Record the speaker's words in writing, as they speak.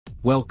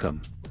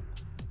Welcome.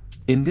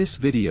 In this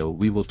video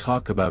we will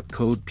talk about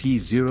code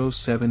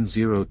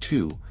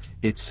P0702,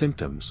 its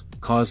symptoms,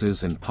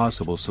 causes and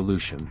possible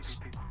solutions.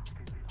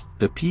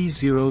 The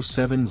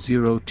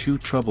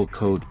P0702 trouble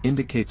code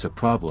indicates a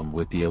problem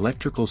with the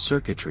electrical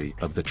circuitry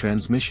of the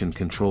transmission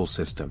control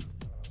system.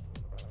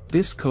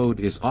 This code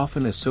is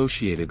often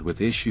associated with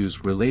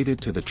issues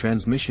related to the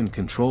transmission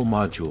control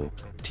module,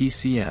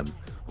 TCM,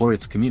 or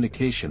its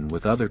communication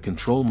with other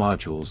control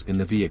modules in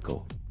the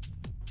vehicle.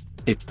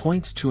 It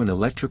points to an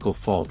electrical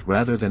fault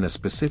rather than a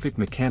specific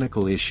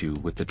mechanical issue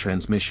with the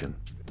transmission.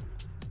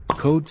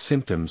 Code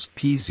symptoms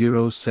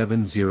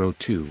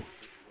P0702.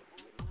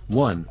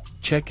 1.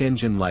 Check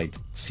engine light,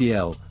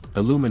 CL,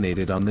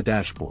 illuminated on the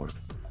dashboard.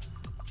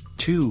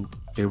 2.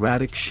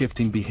 Erratic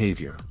shifting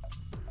behavior.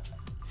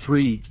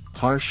 3.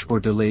 Harsh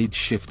or delayed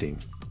shifting.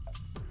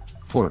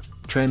 4.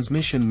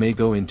 Transmission may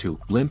go into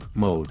limp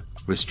mode,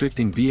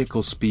 restricting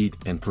vehicle speed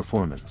and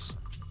performance.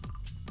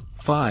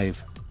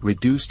 5.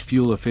 Reduced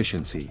fuel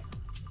efficiency.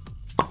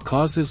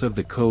 Causes of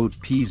the code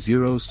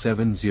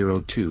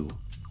P0702.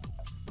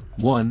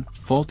 1.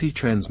 Faulty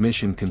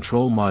transmission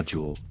control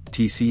module,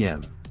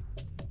 TCM.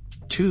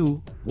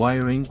 2.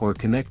 Wiring or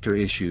connector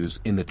issues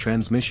in the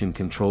transmission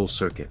control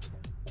circuit.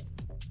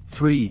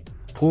 3.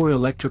 Poor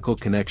electrical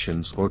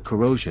connections or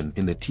corrosion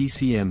in the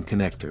TCM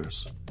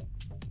connectors.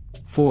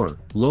 4.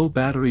 Low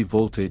battery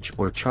voltage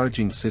or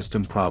charging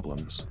system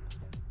problems.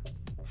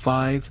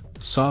 5.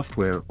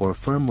 Software or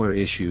firmware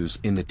issues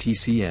in the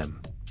TCM.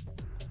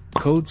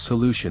 Code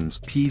solutions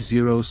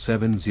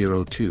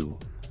P0702.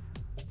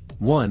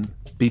 1.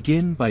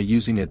 Begin by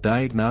using a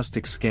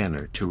diagnostic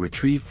scanner to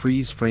retrieve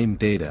freeze frame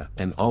data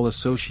and all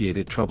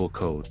associated trouble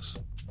codes.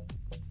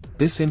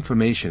 This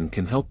information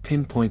can help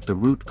pinpoint the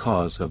root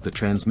cause of the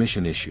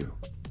transmission issue.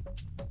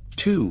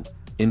 2.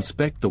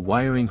 Inspect the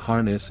wiring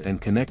harness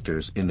and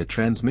connectors in the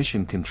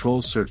transmission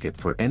control circuit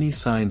for any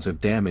signs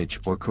of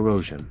damage or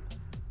corrosion.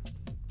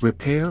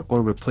 Repair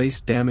or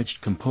replace damaged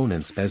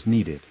components as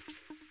needed.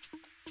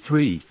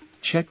 3.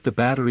 Check the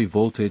battery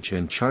voltage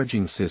and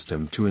charging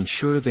system to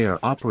ensure they are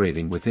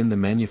operating within the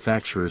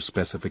manufacturer's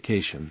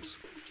specifications.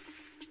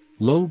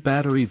 Low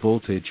battery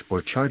voltage or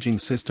charging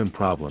system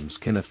problems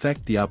can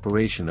affect the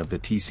operation of the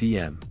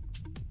TCM.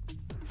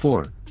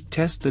 4.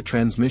 Test the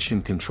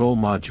transmission control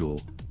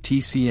module,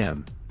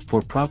 TCM,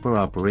 for proper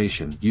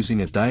operation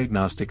using a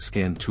diagnostic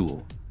scan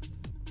tool.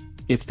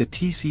 If the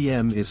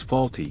TCM is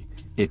faulty,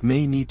 it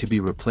may need to be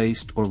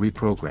replaced or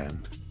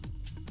reprogrammed.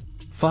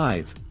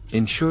 5.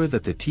 Ensure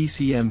that the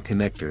TCM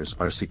connectors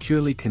are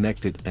securely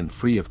connected and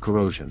free of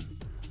corrosion.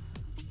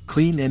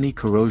 Clean any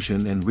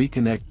corrosion and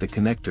reconnect the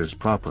connectors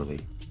properly.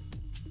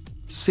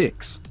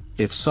 6.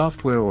 If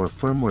software or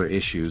firmware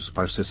issues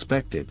are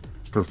suspected,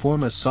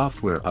 perform a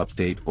software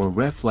update or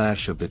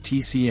reflash of the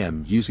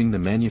TCM using the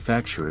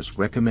manufacturer's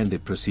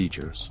recommended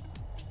procedures.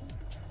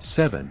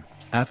 7.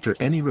 After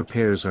any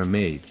repairs are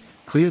made,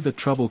 clear the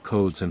trouble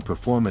codes and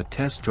perform a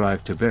test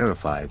drive to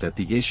verify that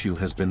the issue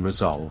has been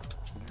resolved.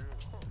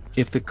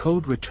 If the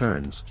code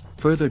returns,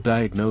 further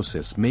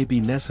diagnosis may be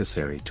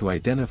necessary to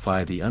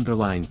identify the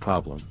underlying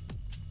problem.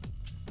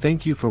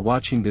 Thank you for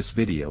watching this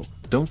video.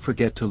 Don't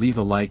forget to leave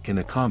a like and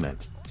a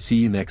comment. See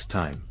you next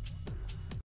time.